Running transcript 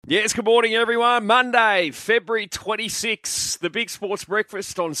Yes, good morning, everyone. Monday, February 26th, the Big Sports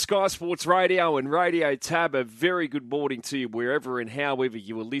Breakfast on Sky Sports Radio and Radio Tab. A very good morning to you wherever and however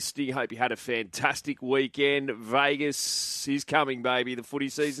you were listening. Hope you had a fantastic weekend. Vegas is coming, baby. The footy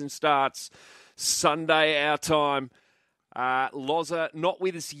season starts Sunday, our time. Loza, not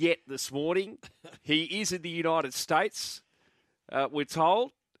with us yet this morning. He is in the United States, we're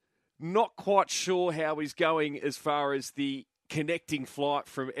told. Not quite sure how he's going as far as the connecting flight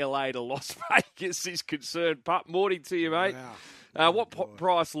from LA to Las Vegas is concerned. Pup, morning to you, mate. Wow. What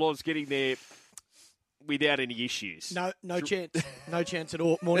price Loz getting there without any issues? No chance. No chance at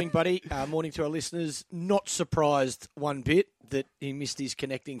all. Morning, buddy. Morning to our listeners. Not surprised one bit that he missed his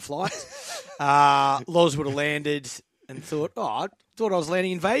connecting flight. Loz would have landed and thought, I thought I was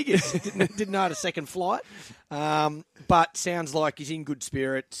landing in Vegas. Didn't know I had a second flight. But sounds like he's in good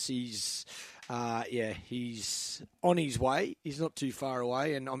spirits. He's on his way. He's not too far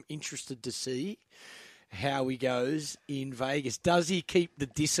away, and I'm interested to see how he goes in Vegas. Does he keep the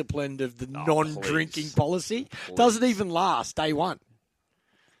discipline of the non-drinking policy? Please. Does it even last day one?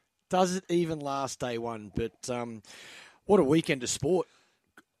 But what a weekend of sport.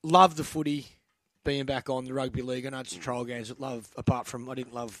 Love the footy being back on the rugby league. I know it's trial games. I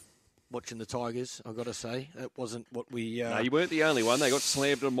didn't love watching the Tigers, I've got to say. That wasn't what we... No, you weren't the only one. They got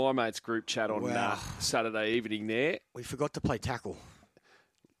slammed on my mate's group chat on Saturday evening there. We forgot to play tackle,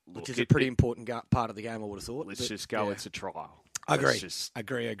 which is a pretty important part of the game, I would have thought. Let's just go. It's a trial. Agree.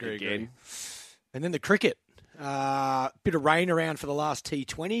 And then the cricket. Bit of rain around for the last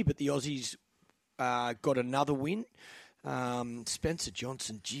T20, but the Aussies got another win. Spencer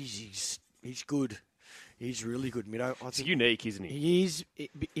Johnson, geez, he's good. He's really good, Middo. It's unique, isn't he?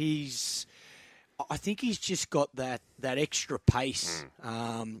 I think he's just got that extra pace.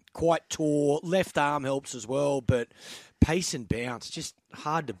 Quite tall. Left arm helps as well, but pace and bounce, just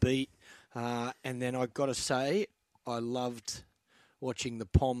hard to beat. And then I've got to say, I loved watching the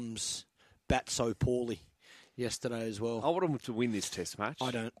Poms bat so poorly yesterday as well. I want them to win this test match.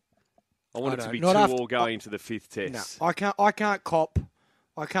 I don't. I want it to be 2-2 going into the fifth test. No, I can't cop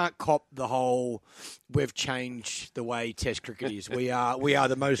the whole we've changed the way Test cricket is. We are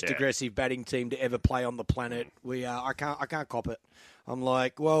the most aggressive batting team to ever play on the planet. I can't cop it. I'm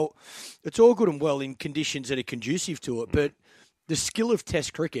like, well, it's all good and well in conditions that are conducive to it, but the skill of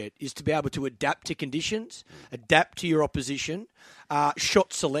Test cricket is to be able to adapt to conditions, adapt to your opposition.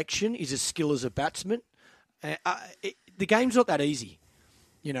 Shot selection is a skill as a batsman. The game's not that easy.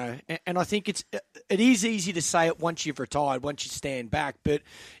 You know, and I think it is easy to say it once you've retired, once you stand back, but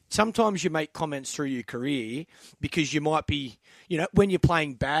sometimes you make comments through your career because you might be, when you're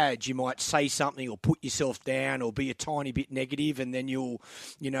playing bad, you might say something or put yourself down or be a tiny bit negative, and then you'll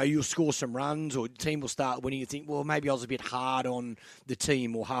score some runs or the team will start winning. You think, well, maybe I was a bit hard on the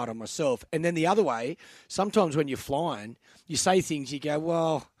team or hard on myself. And then the other way, sometimes when you're flying, you say things, you go,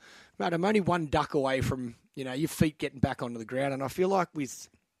 well, mate, I'm only one duck away from your feet getting back onto the ground. And I feel like with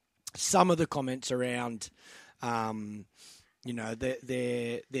some of the comments around, their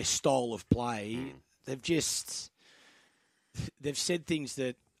style of play, they've said things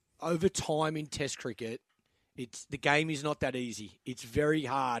that over time in Test cricket, the game is not that easy. It's very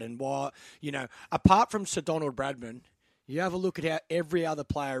hard. And while, apart from Sir Donald Bradman, you have a look at how every other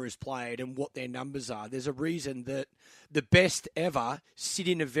player has played and what their numbers are. There's a reason that the best ever sit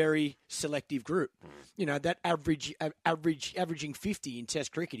in a very selective group. That averaging 50 in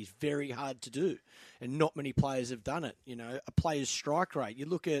Test cricket is very hard to do, and not many players have done it. A player's strike rate. You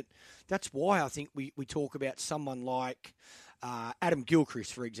look at that's why I think we talk about someone like Adam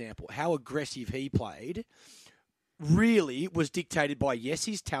Gilchrist, for example, how aggressive he played. Really was dictated by, yes,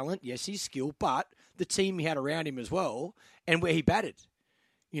 his talent, yes, his skill, but the team he had around him as well, and where he batted.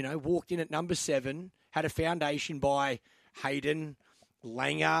 Walked in at number 7, had a foundation by Hayden,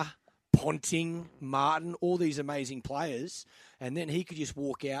 Langer, Ponting, Martin, all these amazing players, and then he could just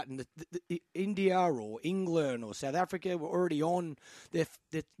walk out, and the India or England or South Africa were already on. Their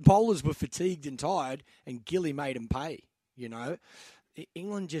bowlers were fatigued and tired, and Gilly made them pay,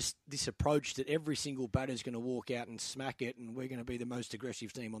 England just this approach that every single batter is going to walk out and smack it, and we're going to be the most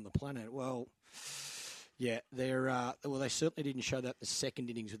aggressive team on the planet. Well, yeah, they certainly didn't show that the second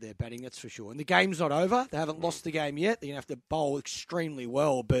innings with their batting, that's for sure. And the game's not over. They haven't lost the game yet. They're going to have to bowl extremely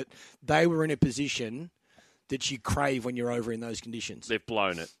well, but they were in a position that you crave when you're over in those conditions. They've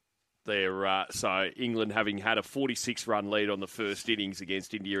blown it. So England, having had a 46-run lead on the first innings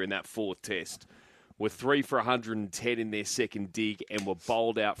against India in that fourth test, were 3 for 110 in their second dig and were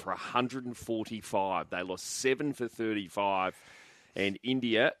bowled out for 145. They lost 7 for 35. And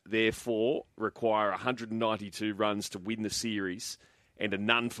India, therefore, require 192 runs to win the series. and a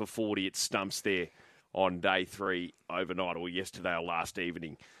none for 40 at stumps there on day 3 overnight, or yesterday or last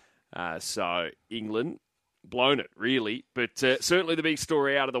evening. So England, blown it, really. But certainly the big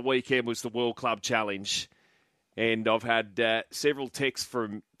story out of the weekend was the World Club Challenge. And I've had several texts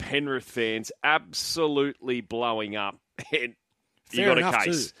from Penrith fans absolutely blowing up. And you got a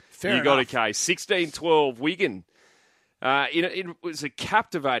case. You got a case. 16-12 Wigan. It was a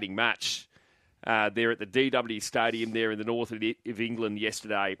captivating match there at the DW Stadium there in the north of England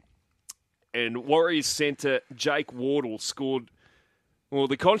yesterday. And Warriors centre Jake Wardle scored, well,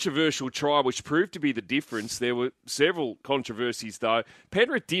 the controversial try, which proved to be the difference. There were several controversies, though.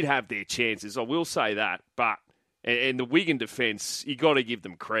 Penrith did have their chances, I will say that. But and the Wigan defence, you got to give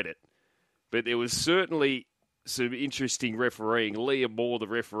them credit. But there was certainly some interesting refereeing. Liam Moore, the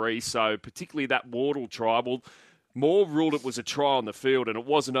referee, so particularly that Wardle try. Well, Moore ruled it was a try on the field, and it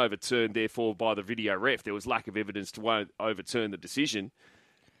wasn't overturned, therefore, by the video ref. There was lack of evidence to overturn the decision.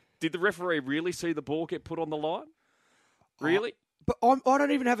 Did the referee really see the ball get put on the line? Really? But I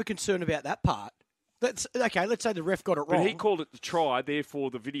don't even have a concern about that part. Let's say the ref got it wrong. But he called it the try,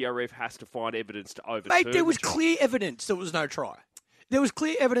 therefore the video ref has to find evidence to overturn. Mate, there was clear evidence there was no try. There was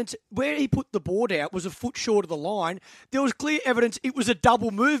clear evidence where he put the board out was a foot short of the line. There was clear evidence it was a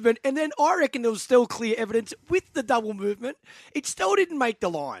double movement. And then I reckon there was still clear evidence with the double movement. It still didn't make the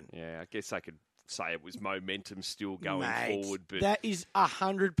line. Yeah, I guess I could say it was momentum still going forward. But that is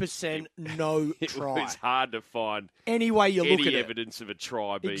 100% no try. It was hard to find any way you look at evidence of a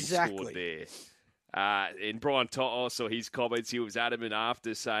try being scored there. And Brian Toto saw his comments. He was adamant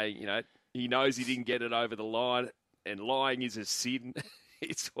after saying, he knows he didn't get it over the line and lying is a sin.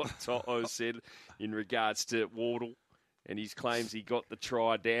 It's what Toto said in regards to Wardle and his claims he got the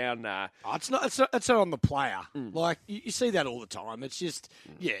try down. It's not on the player. Like, you see that all the time. It's just,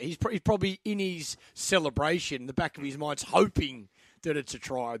 he's probably in his celebration, the back of his mind's hoping that it's a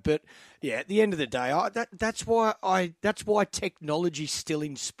try. But at the end of the day, that's why technology still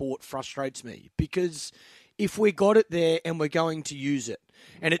in sport frustrates me, because if we got it there and we're going to use it,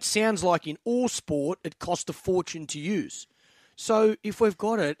 and it sounds like in all sport it costs a fortune to use. So if we've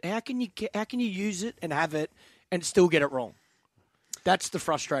got it, how can you use it and have it and still get it wrong? That's the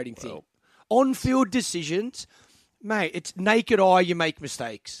frustrating thing. On-field decisions. Mate, it's naked eye, you make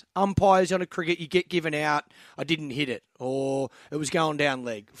mistakes. Umpires on a cricket, you get given out, I didn't hit it, or it was going down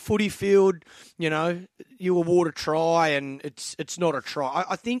leg. Footy field, you award a try and it's not a try.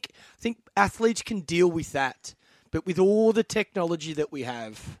 I think athletes can deal with that. But with all the technology that we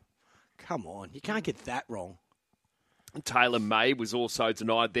have, come on, you can't get that wrong. Taylor May was also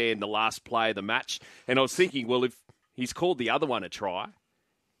denied there in the last play of the match. And I was thinking, well, if he's called the other one a try,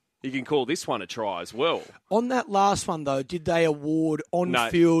 he can call this one a try as well. On that last one, though, did they award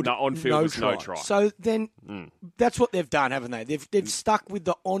on-field? No, on-field was no try. So then that's what they've done, haven't they? They've stuck with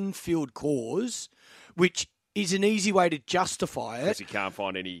the on-field cause, which is an easy way to justify it. Because you can't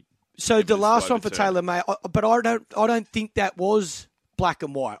find any. So the last one for Taylor May, but I don't think that was black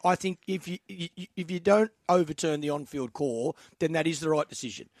and white. I think if you don't overturn the on-field call, then that is the right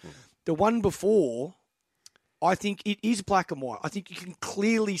decision. The one before, I think it is black and white. I think you can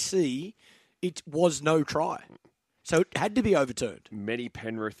clearly see it was no try. So it had to be overturned. Many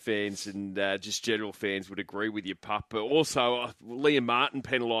Penrith fans and just general fans would agree with you, Pup. But also, Liam Martin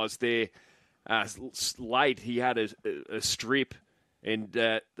penalised there late. He had a strip, and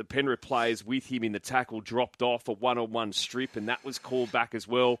the Penrith players with him in the tackle dropped off a one-on-one strip, and that was called back as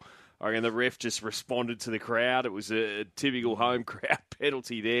well. And the ref just responded to the crowd. It was a typical home crowd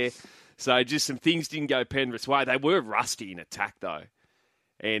penalty there. So just some things didn't go Penrith's way. They were rusty in attack, though.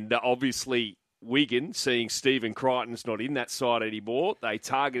 And obviously, Wigan, seeing Stephen Crichton's not in that side anymore, they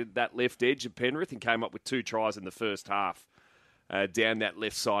targeted that left edge of Penrith and came up with 2 tries in the first half down that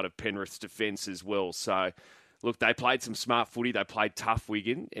left side of Penrith's defence as well. So, look, they played some smart footy. They played tough,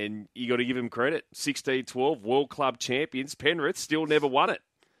 Wigan, and you got to give them credit. 16-12, World Club champions. Penrith still never won it.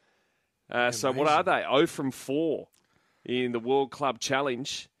 So what are they? 0 from 4 in the World Club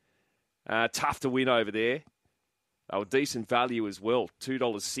Challenge. Tough to win over there. They were decent value as well,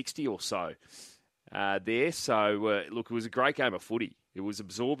 $2.60 or so there. So, look, it was a great game of footy. It was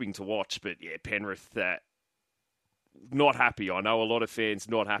absorbing to watch, but, Penrith not happy. I know a lot of fans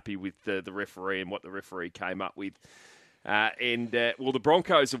not happy with the referee and what the referee came up with. The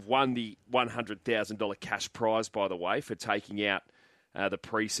Broncos have won the $100,000 cash prize, by the way, for taking out the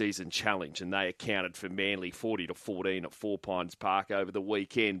pre-season challenge, and they accounted for Manly 40-14 at Four Pines Park over the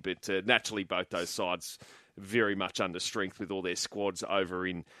weekend. But naturally, both those sides very much under strength with all their squads over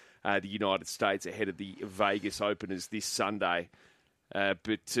in the United States ahead of the Vegas Openers this Sunday.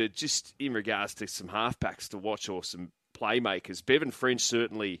 But just in regards to some halfbacks to watch or some playmakers. Bevan French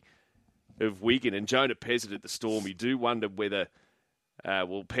certainly of Wigan and Jonah Pezzett at the Storm. You do wonder whether,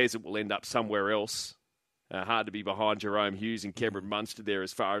 Pezzett will end up somewhere else. Hard to be behind Jerome Hughes and Cameron Munster there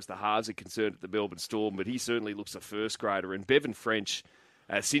as far as the halves are concerned at the Melbourne Storm, but he certainly looks a first grader. And Bevan French,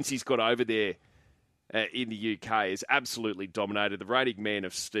 since he's got over there in the UK, has absolutely dominated. The reigning man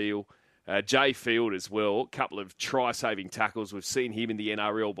of steel. Jay Field as well, a couple of try-saving tackles. We've seen him in the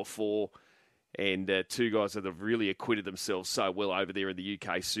NRL before. And two guys that have really acquitted themselves so well over there in the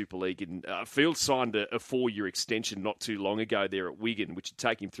UK Super League. And Field signed a 4-year extension not too long ago there at Wigan, which would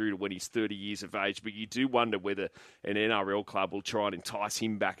take him through to when he's 30 years of age. But you do wonder whether an NRL club will try and entice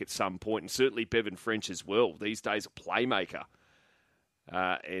him back at some point. And certainly Bevan French as well. These days a playmaker.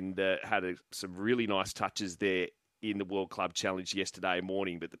 And had some really nice touches there in the World Club Challenge yesterday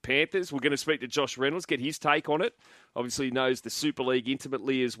morning. But the Panthers, we're going to speak to Josh Reynolds, get his take on it. Obviously he knows the Super League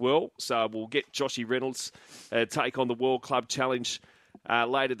intimately as well. So we'll get Joshy Reynolds' take on the World Club Challenge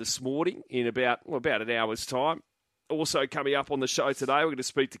later this morning in about an hour's time. Also coming up on the show today, we're going to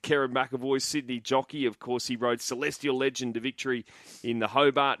speak to Kerrin McAvoy, Sydney jockey. Of course, he rode Celestial Legend to victory in the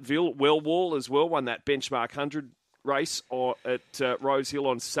Hobartville. Wellwall as well, won that benchmark 100 race at Rose Hill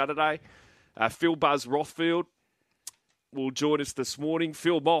on Saturday. Phil Buzz Rothfield will join us this morning.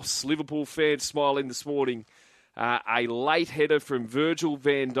 Phil Moss, Liverpool fan, smiling this morning. A late header from Virgil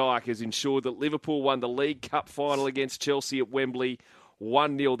van Dijk has ensured that Liverpool won the League Cup final against Chelsea at Wembley.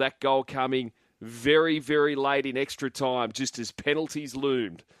 1-0, that goal coming very, very late in extra time, just as penalties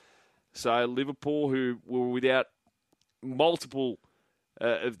loomed. So Liverpool, who were without multiple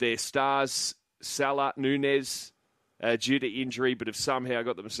of their stars, Salah, Nunez, due to injury, but have somehow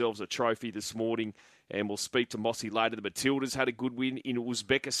got themselves a trophy this morning. And we'll speak to Mossy later. The Matildas had a good win in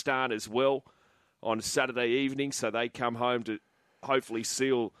Uzbekistan as well on Saturday evening. So they come home to hopefully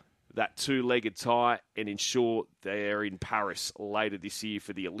seal that two-legged tie and ensure they're in Paris later this year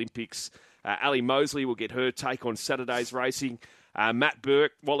for the Olympics. Ali Mosley will get her take on Saturday's racing. Matt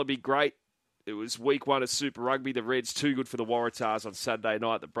Burke, Wallaby great. It was week 1 of Super Rugby. The Reds too good for the Waratahs on Saturday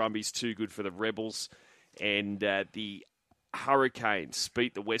night. The Brumbies too good for the Rebels. And the Hurricanes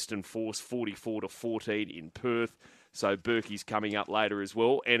beat the Western Force 44-14 in Perth. So Berkey's coming up later as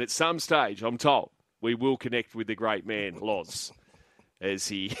well. And at some stage, I'm told, we will connect with the great man, Loz, as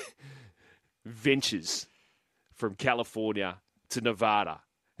he ventures from California to Nevada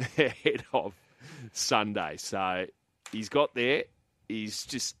ahead of Sunday. So he's got there. He's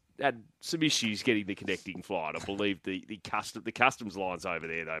just had some issues getting the connecting flight. I believe the customs line's over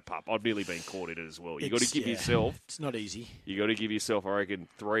there, though, pup. I've nearly been caught in it as well. You've got to give yourself... It's not easy. You got to give yourself, I reckon,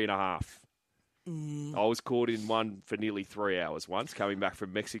 3.5. I was caught in one for nearly 3 hours once, coming back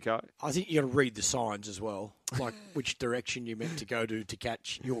from Mexico. I think you got to read the signs as well, like which direction you're meant to go to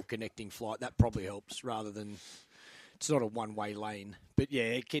catch your connecting flight. That probably helps rather than... It's not a one-way lane. But, yeah,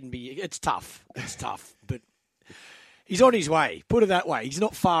 it can be... It's tough. It's tough, but... He's on his way. Put it that way. He's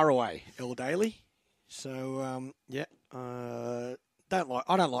not far away, El Daly. So I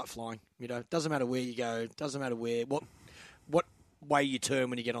don't like flying. You know, doesn't matter where you go. Doesn't matter what way you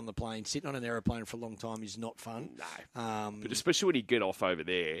turn when you get on the plane. Sitting on an aeroplane for a long time is not fun. No. But especially when you get off over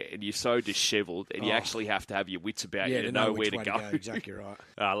there and you're so dishevelled and you actually have to have your wits about you to know where to go. Exactly right.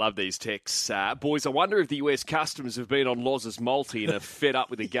 I love these texts. Boys, I wonder if the US Customs have been on Loz's multi and are fed up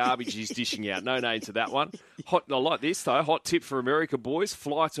with the garbage he's dishing out. No name to that one. I like this, though. Hot tip for America, boys.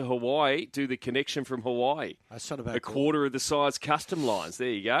 Fly to Hawaii. Do the connection from Hawaii. That's not a bad A quarter of the size custom lines. There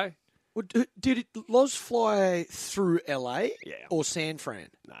you go. Well, did Loz fly through LA or San Fran?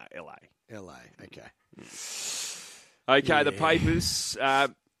 No, LA. LA, okay. Okay, the papers.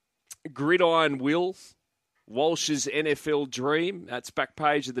 Gridiron Will, Walsh's NFL Dream. That's back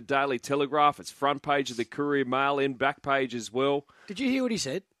page of the Daily Telegraph. It's front page of the Courier Mail and back page as well. Did you hear what he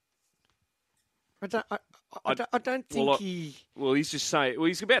said? I don't think he... Well, he's just saying... Well,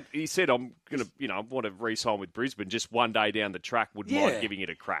 he said, I'm going to, I want to re-sign with Brisbane. Just one day down the track wouldn't mind giving it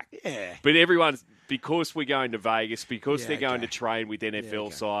a crack. Yeah. But everyone's... Because we're going to Vegas, because they're going to train with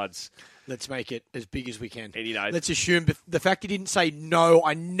NFL sides... Let's make it as big as we can. And, let's assume the fact he didn't say, no,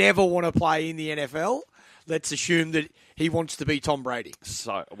 I never want to play in the NFL, let's assume that he wants to be Tom Brady.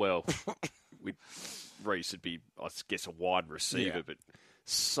 So, well, Reese would be, I guess, a wide receiver, but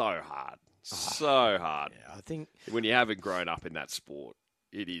so hard. So hard. Yeah, I think when you haven't grown up in that sport,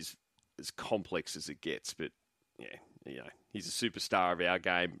 it is as complex as it gets. But he's a superstar of our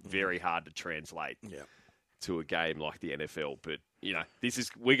game. Very hard to translate to a game like the NFL. But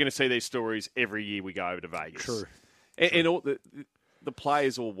we're going to see these stories every year we go over to Vegas. True. And all the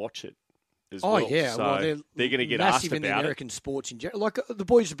players all watch it as well. Yeah. So they're going to get massive asked in the about American sports in general. Like the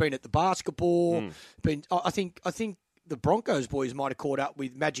boys have been at the basketball. I think the Broncos boys might have caught up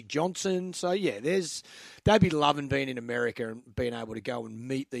with Magic Johnson. So, yeah, they'd be loving being in America and being able to go and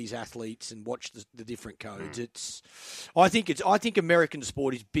meet these athletes and watch the different codes. I think American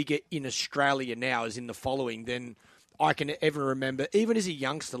sport is bigger in Australia now as in the following than I can ever remember. Even as a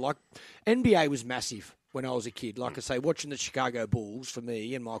youngster, like NBA was massive when I was a kid. Like I say, watching the Chicago Bulls for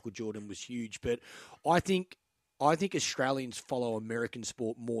me and Michael Jordan was huge. But I think Australians follow American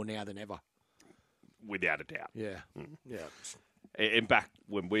sport more now than ever. Without a doubt. Yeah. Yeah. And back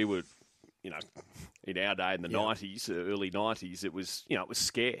when we were, in our day in the 90s, early 90s, it was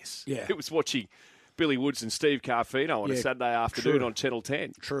scarce. Yeah. It was watching Billy Woods and Steve Carfino on a Saturday afternoon on Channel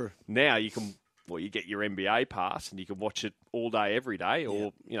 10. True. Now you get your NBA pass and you can watch it all day, every day,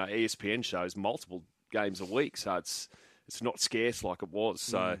 or, ESPN shows multiple games a week. So it's not scarce like it was.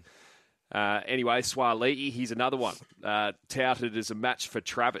 So anyway, Swali'i, he's another one. Touted as a match for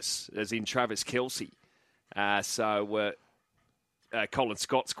Travis, as in Travis Kelce. Colin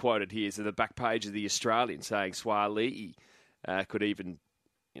Scott's quoted here to the back page of the Australian saying Swali'i could even,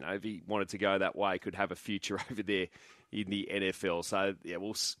 if he wanted to go that way, could have a future over there in the NFL. So, yeah,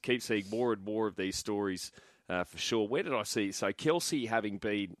 we'll keep seeing more and more of these stories for sure. Where did I see? So, Kelce having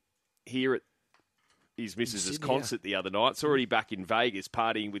been here at his missus' concert the other night, it's already back in Vegas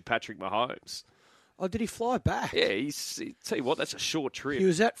partying with Patrick Mahomes. Oh, did he fly back? Yeah, tell you what, that's a short trip. He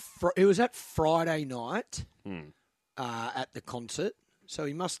was at Friday night at the concert, so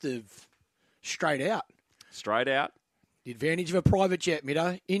he must have straight out. Straight out. The advantage of a private jet,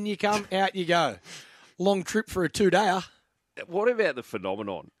 Middo. In you come, out you go. Long trip for a 2-dayer. What about the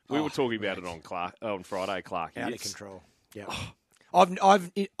phenomenon? We were talking about it on Friday, Clark. Out of control. Yeah.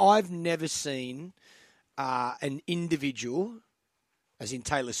 I've never seen an individual, as in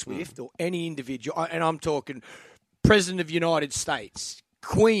Taylor Swift, or any individual, and I'm talking President of the United States,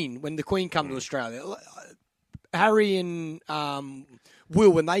 Queen, when the Queen come to Australia, Harry and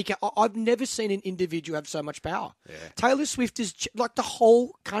Will, when they come, I've never seen an individual have so much power. Yeah. Taylor Swift is like the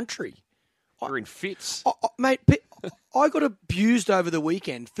whole country. You're in fits. Mate, I got abused over the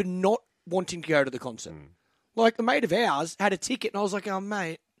weekend for not wanting to go to the concert. Like, a mate of ours had a ticket, and I was like, oh,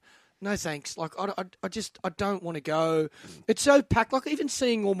 mate, no thanks. Like, I don't want to go. It's so packed. Like, even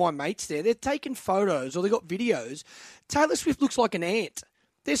seeing all my mates there, they're taking photos or they got videos. Taylor Swift looks like an ant.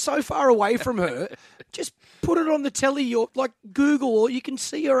 They're so far away from her. Just put it on the telly or, like, Google, or you can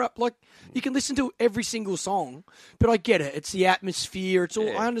see her up. Like, you can listen to every single song. But I get it. It's the atmosphere. It's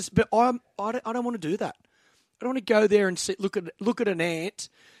all. I understand. But I don't want to do that. I don't want to go there and look at an ant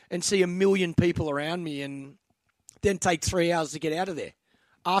and see 1 million people around me and then take 3 hours to get out of there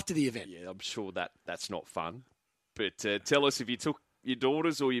after the event. Yeah, I'm sure that's not fun. But tell us, if you took your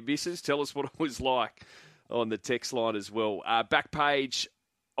daughters or your missus, tell us what it was like on the text line as well. Back page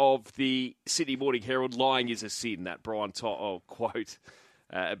of the Sydney Morning Herald, lying is a sin, that Brian quote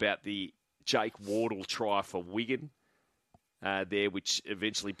about the Jake Wardle try for Wigan there, which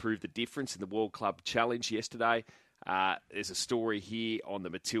eventually proved the difference in the World Club Challenge yesterday. There's a story here on the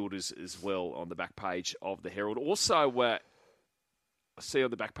Matildas as well on the back page of the Herald. Also, I see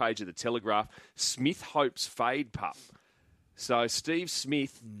on the back page of the Telegraph, Smith hopes fade pup. So Steve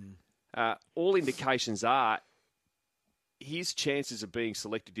Smith, all indications are his chances of being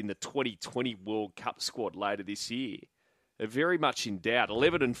selected in the 2020 World Cup squad later this year are very much in doubt.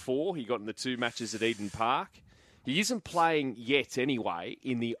 11-4, he got in the 2 matches at Eden Park. He isn't playing yet anyway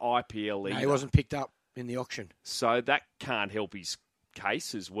in the IPL either. No, he wasn't picked up in the auction. So that can't help his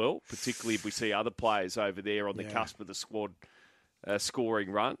case as well, particularly if we see other players over there on the cusp of the squad scoring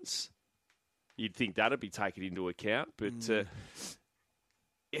runs. You'd think that would be taken into account, but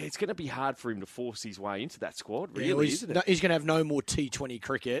it's going to be hard for him to force his way into that squad, really, isn't it? He's going to have no more T20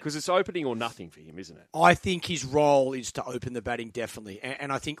 cricket. Because it's opening or nothing for him, isn't it? I think his role is to open the batting, definitely. And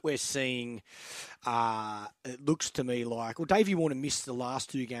I think we're seeing, it looks to me like, well, Davey Warner missed the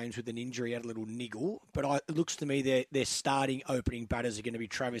last 2 games with an injury, had a little niggle. But it looks to me their starting opening batters are going to be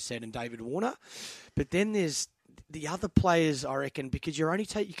Travis Head and David Warner. But then there's the other players, I reckon, because you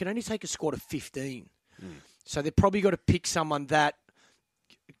can only take a squad of 15. So they've probably got to pick someone that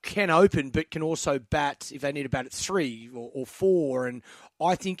can open but can also bat if they need to bat at 3 or 4. And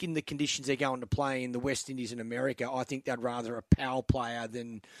I think in the conditions they're going to play in the West Indies and America, I think they'd rather a power player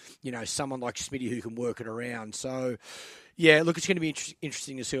than, someone like Smitty who can work it around. So, yeah, look, it's going to be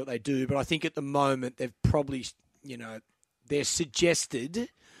interesting to see what they do. But I think at the moment they've probably, they're suggested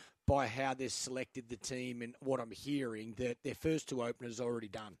by how they've selected the team and what I'm hearing that their first 2 openers are already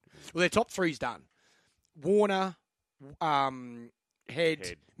done. Well, their top 3's done. Warner,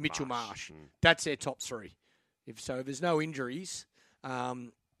 Head, Mitchell Marsh. That's their top 3. If there's no injuries.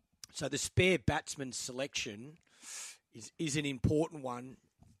 So the spare batsman selection is an important one.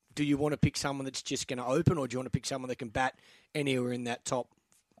 Do you want to pick someone that's just going to open, or do you want to pick someone that can bat anywhere in that top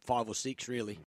 5 or 6, really?